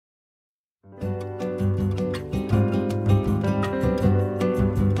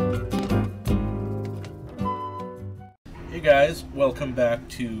guys, welcome back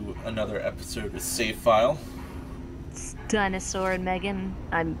to another episode of Save File. It's Dinosaur and Megan.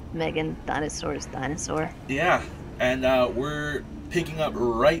 I'm Megan. Dinosaur's Dinosaur. Yeah, and we're picking up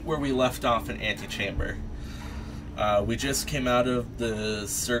right where we left off in Antichamber. We just came out of the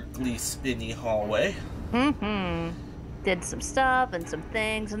circly, spinny hallway. Did some stuff and some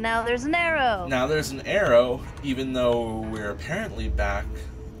things, and now there's an arrow. Now there's an arrow, even though we're apparently back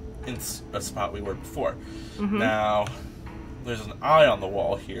in a spot we were before. Now, there's an eye on the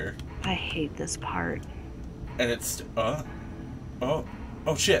wall here. I hate this part. And it's, oh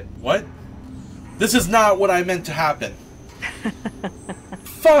shit, what? This is not what I meant to happen.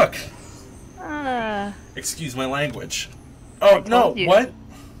 Fuck! Excuse my language. Oh, no, what?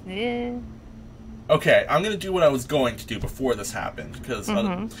 Yeah. Okay, I'm gonna do what I was going to do before this happened, because,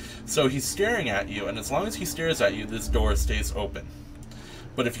 so he's staring at you, and as long as he stares at you, this door stays open.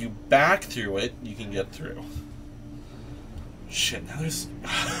 But if you back through it, you can get through. Shit, now there's...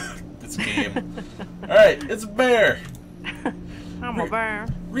 this game. Alright, it's a bear! I'm a bear.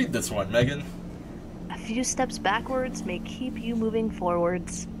 Read this one, Megan. A few steps backwards may keep you moving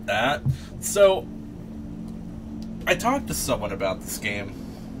forwards. So, I talked to someone about this game,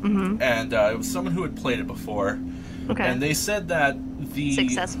 and it was someone who had played it before. Okay. And they said that the...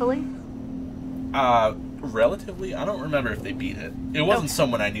 Successfully? Relatively. I don't remember if they beat it. It wasn't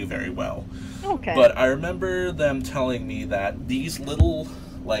someone I knew very well. Okay. But I remember them telling me that these little,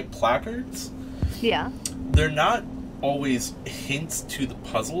 like, placards... Yeah. They're not always hints to the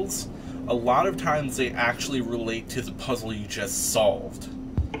puzzles. A lot of times they actually relate to the puzzle you just solved.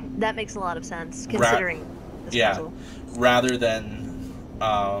 That makes a lot of sense, considering this puzzle. Rather than,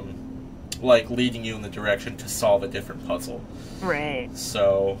 like, leading you in the direction to solve a different puzzle. Right.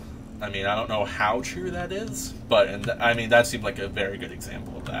 So... I mean, I don't know how true that is, but I mean, that seemed like a very good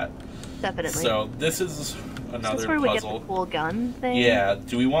example of that. Definitely. So this is another Is this where puzzle. we get the cool gun thing? Yeah.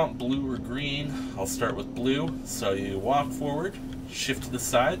 Do we want blue or green? I'll start with blue. So you walk forward, shift to the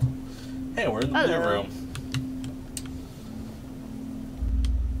side. Hey, we're in the blue room.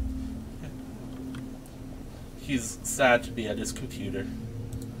 He's sad to be at his computer.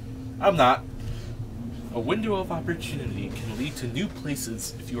 I'm not. A window of opportunity can lead to new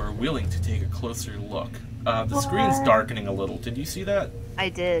places if you are willing to take a closer look. The screen's darkening a little. Did you see that? I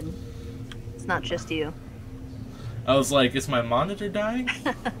did. It's not just you. I was like, is my monitor dying?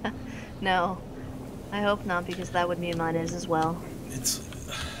 No. I hope not, because that would mean mine is as well. It's...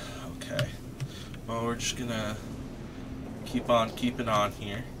 okay. Well, we're just gonna keep on keeping on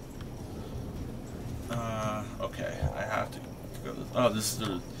here. Okay. I have to go this... oh, this is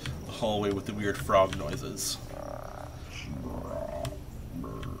the hallway with the weird frog noises.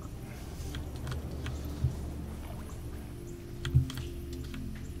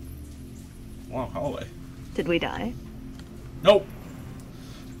 Long hallway. Did we die? Nope.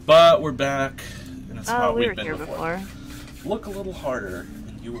 But we're back in a spot we we've were been here before. Look a little harder,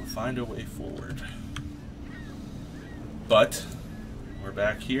 and you will find a way forward. But we're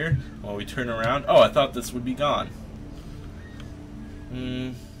back here. While we turn around, oh, I thought this would be gone.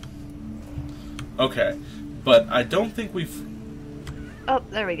 Okay, but I don't think we've... oh,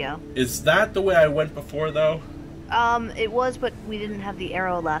 there we go. Is that the way I went before, though? It was, but we didn't have the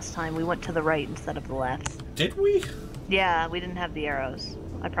arrow last time. We went to the right instead of the left. Did we? Yeah, we didn't have the arrows.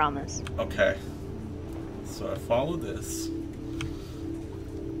 I promise. Okay. So I follow this.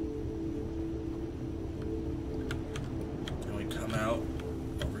 And we come out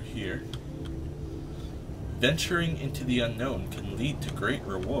over here. Venturing into the unknown can lead to great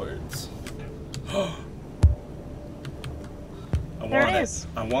rewards. I want it.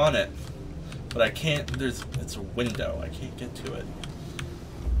 I want it. But I can't, it's a window. I can't get to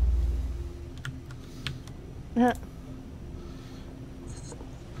it.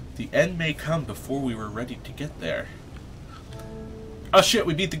 The end may come before we were ready to get there. Oh shit,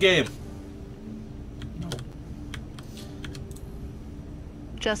 we beat the game. Nope.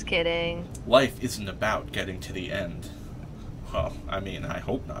 Just kidding. Life isn't about getting to the end. Well, I mean, I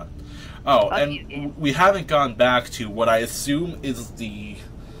hope not. Oh, and we haven't gone back to what I assume is the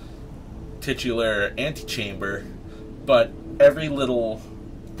titular antechamber, but every little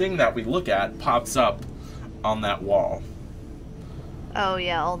thing that we look at pops up on that wall. Oh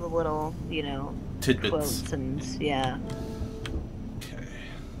yeah, all the little, you know, tidbits. Quotes and, yeah. Okay.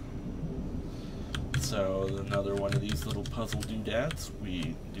 So, another one of these little puzzle doodads.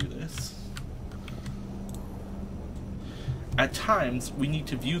 We do this. At times, we need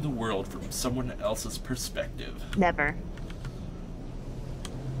to view the world from someone else's perspective. Never.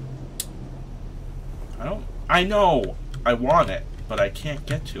 I know! I want it, but I can't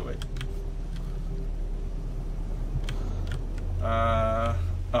get to it.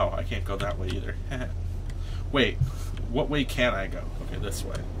 Oh, I can't go that way either. Wait, what way can I go? Okay, this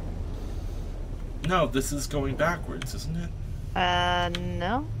way. No, this is going backwards, isn't it?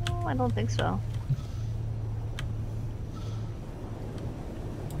 No, I don't think so.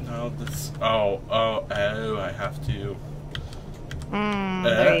 No, this... Oh, I have to...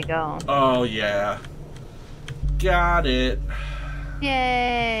 There you go. Oh, yeah. Got it.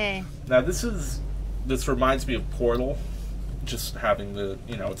 Yay! Now, this reminds me of Portal. Just having the,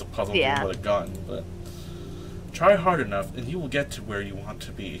 it's a puzzle game with a gun, but... Try hard enough, and you will get to where you want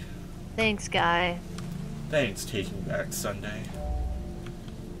to be. Thanks, guy. Thanks, Taking Back Sunday.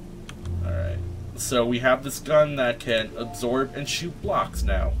 Alright. So we have this gun that can absorb and shoot blocks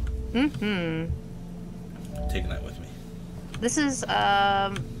now. Mm-hmm. Taking that with me. This is,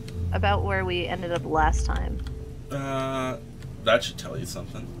 about where we ended up last time. That should tell you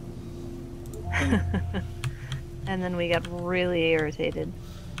something. And then we got really irritated.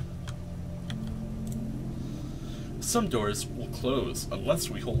 Some doors will close unless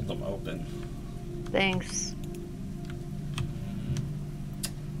we hold them open. Thanks.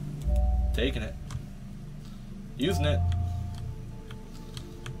 Taking it. Using it.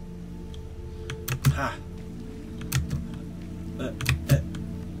 Ha. I'm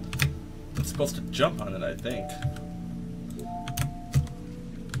supposed to jump on it, I think.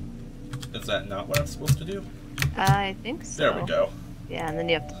 Is that not what I'm supposed to do? I think so. There we go. Yeah, and then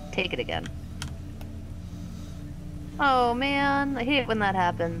you have to take it again. Oh man, I hate when that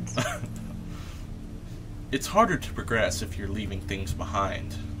happens. It's harder to progress if you're leaving things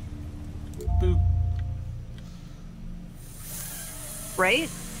behind. Boop. Right?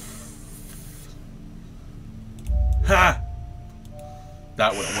 Ha!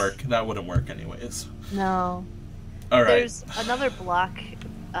 That wouldn't work. That wouldn't work anyways. No. Alright. There's another block,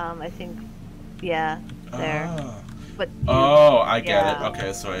 I think, yeah, there. Ah. But oh, I get it.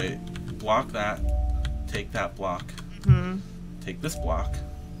 Okay, so I block that, take that block, take this block,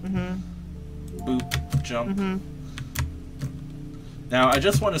 boop, jump. Now, I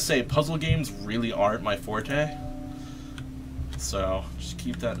just want to say, puzzle games really aren't my forte, so just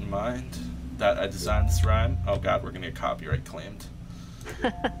keep that in mind. That I designed this rhyme. Oh god, we're gonna get copyright claimed.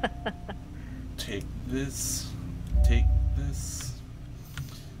 Take this, and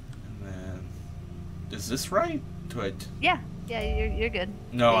then... Is this right? Do I... Yeah, you're good.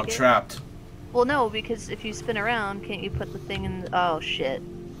 No, I'm trapped. Well, no, because if you spin around, can't you put the thing in... Oh, shit.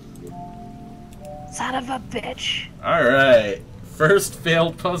 Son of a bitch. Alright. First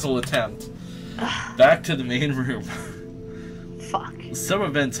failed puzzle attempt. Back to the main room. Fuck. Some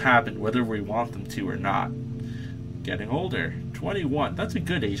events happen whether we want them to or not. Getting older. 21. That's a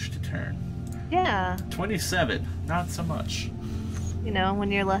good age to turn. Yeah. 27. Not so much. You know,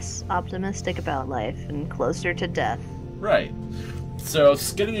 when you're less optimistic about life and closer to death. Right. So,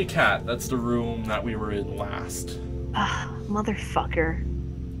 Skinning a Cat. That's the room that we were in last. Motherfucker.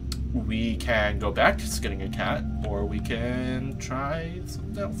 We can go back to Skinning a Cat, or we can try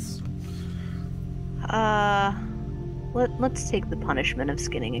something else. Let's take the punishment of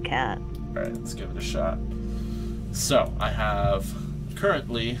skinning a cat. Alright, let's give it a shot. So, I have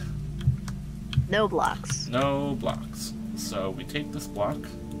currently... No blocks. No blocks. So, we take this block.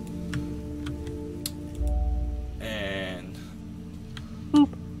 And...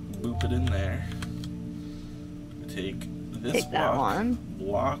 Boop it in there. We take this block. That one.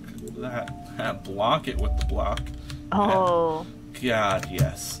 Block that. Block it with the block. Oh. And, God,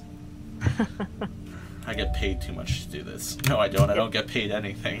 yes. I get paid too much to do this. No, I don't. I don't get paid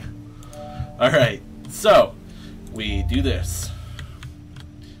anything. Alright, so, we do this.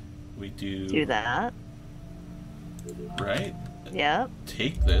 We do that. Right? Yep.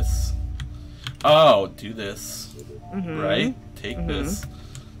 Take this. Oh, do this. Right? Take this.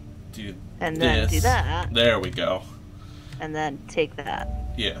 Do and this. then do that. There we go. And then take that.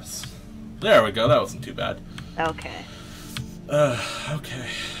 Yes. There we go. That wasn't too bad. Okay. Okay.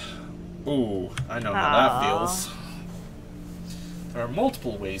 Ooh, I know how that feels. There are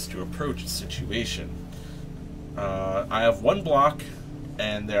multiple ways to approach a situation. I have one block,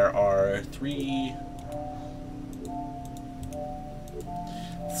 and there are 3...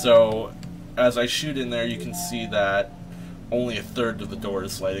 So, as I shoot in there, you can see that only a third of the door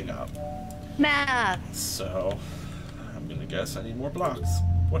is lighting up. Math! So, I'm gonna guess I need more blocks.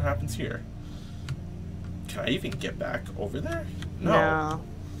 What happens here? Can I even get back over there? No.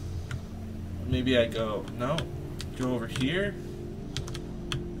 Maybe I go... No. Go over here.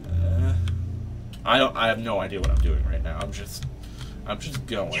 I have no idea what I'm doing right now. I'm just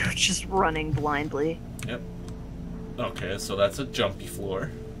going. You're just running blindly. Yep. Okay, so that's a jumpy floor.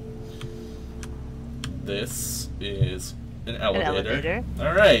 This is An elevator. An elevator.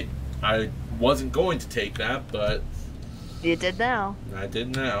 Alright. I wasn't going to take that, but... You did now. I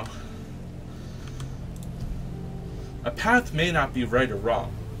did now. A path may not be right or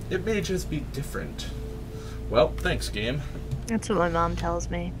wrong. It may just be different. Well, thanks, game. That's what my mom tells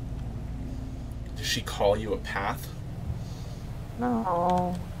me. Does she call you a path?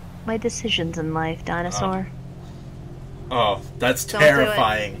 No. My decisions in life, dinosaur. Oh, that's Don't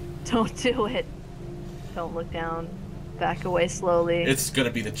terrifying. Don't do it. Don't look down. Back away slowly. It's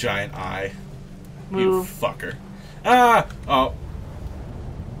gonna be the giant eye. Move. You fucker. Ah! Oh.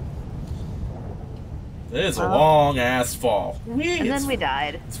 It is a long-ass fall. Whee! And then we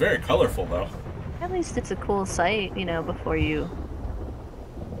died. It's very colorful, though. At least it's a cool sight, you know, before you...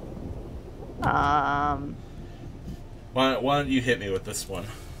 Why don't you hit me with this one?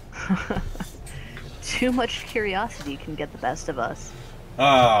 Too much curiosity can get the best of us.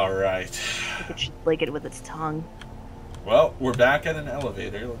 Alright. Like it should lick it with its tongue. Well, we're back at an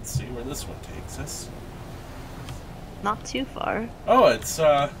elevator. Let's see where this one takes us. Not too far. Oh, it's,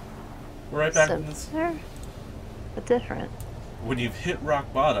 we're right back in this... Similar, but different. When you've hit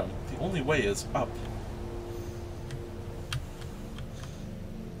rock bottom, the only way is up.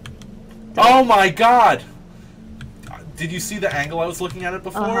 Oh my god! Did you see the angle I was looking at it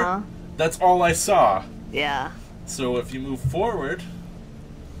before? Uh-huh. That's all I saw. Yeah. So if you move forward...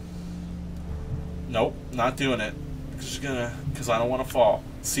 Nope, not doing it. Just gonna... Because I don't want to fall.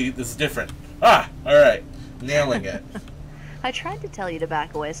 See, this is different. Ah! Alright. Nailing it. I tried to tell you to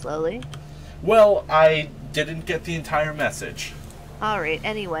back away slowly. Well, I didn't get the entire message. Alright,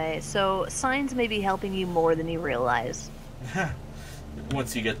 anyway, so signs may be helping you more than you realize.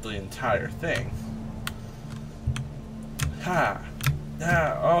 Once you get the entire thing. Ha!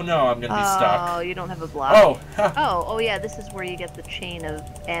 Ah, oh no, I'm gonna be stuck. Oh, you don't have a block. Oh! Ha. Oh, yeah, this is where you get the chain of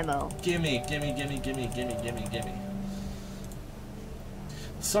ammo. Gimme, gimme, gimme, gimme, gimme, gimme, gimme.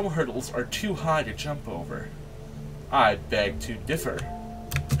 Some hurdles are too high to jump over. I beg to differ.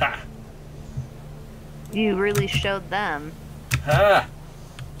 Ha! You really showed them. Ha!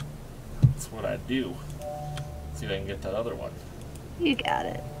 That's what I do. Let's see if I can get that other one. You got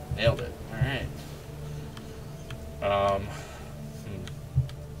it. Nailed it. Alright. Alright.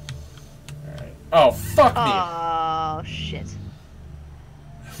 Oh, fuck me! Oh, shit.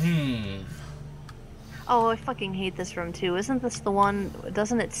 Oh, I fucking hate this room too. Isn't this the one...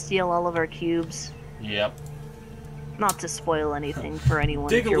 Doesn't it steal all of our cubes? Yep. Not to spoil anything for anyone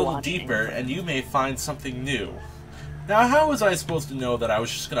Dig if a you're little watching. deeper, and you may find something new. Now, how was I supposed to know that I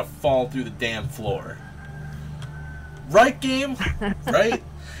was just gonna fall through the damn floor? Right, game? Right?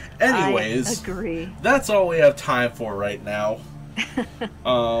 Anyways, I agree. That's all we have time for right now.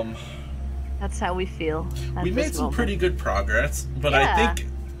 That's how we feel. We made some pretty good progress, but Yeah. I think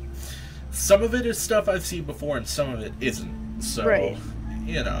some of it is stuff I've seen before and some of it isn't. So, Right.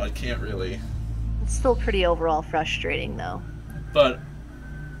 you know, I can't really... It's still pretty overall frustrating, though. But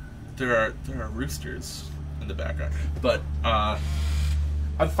there are roosters in the background. But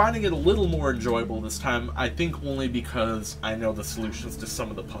I'm finding it a little more enjoyable this time. I think only because I know the solutions to some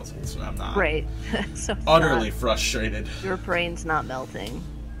of the puzzles, and I'm not Right. So it's utterly frustrated. your brain's not melting.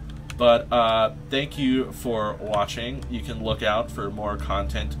 But thank you for watching. You can look out for more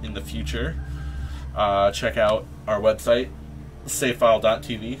content in the future. Check out our website,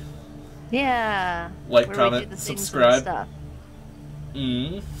 savefile.tv. Yeah. Like, where we comment, do the things and subscribe. stuff.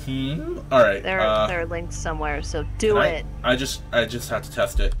 Alright. They're linked somewhere, so do it. I just had to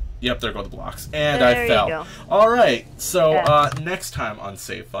test it. Yep, there go the blocks. And There I you fell. go. Alright, so Yeah. next time on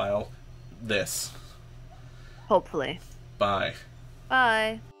Save File, this. Hopefully. Bye.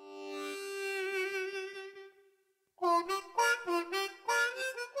 Bye.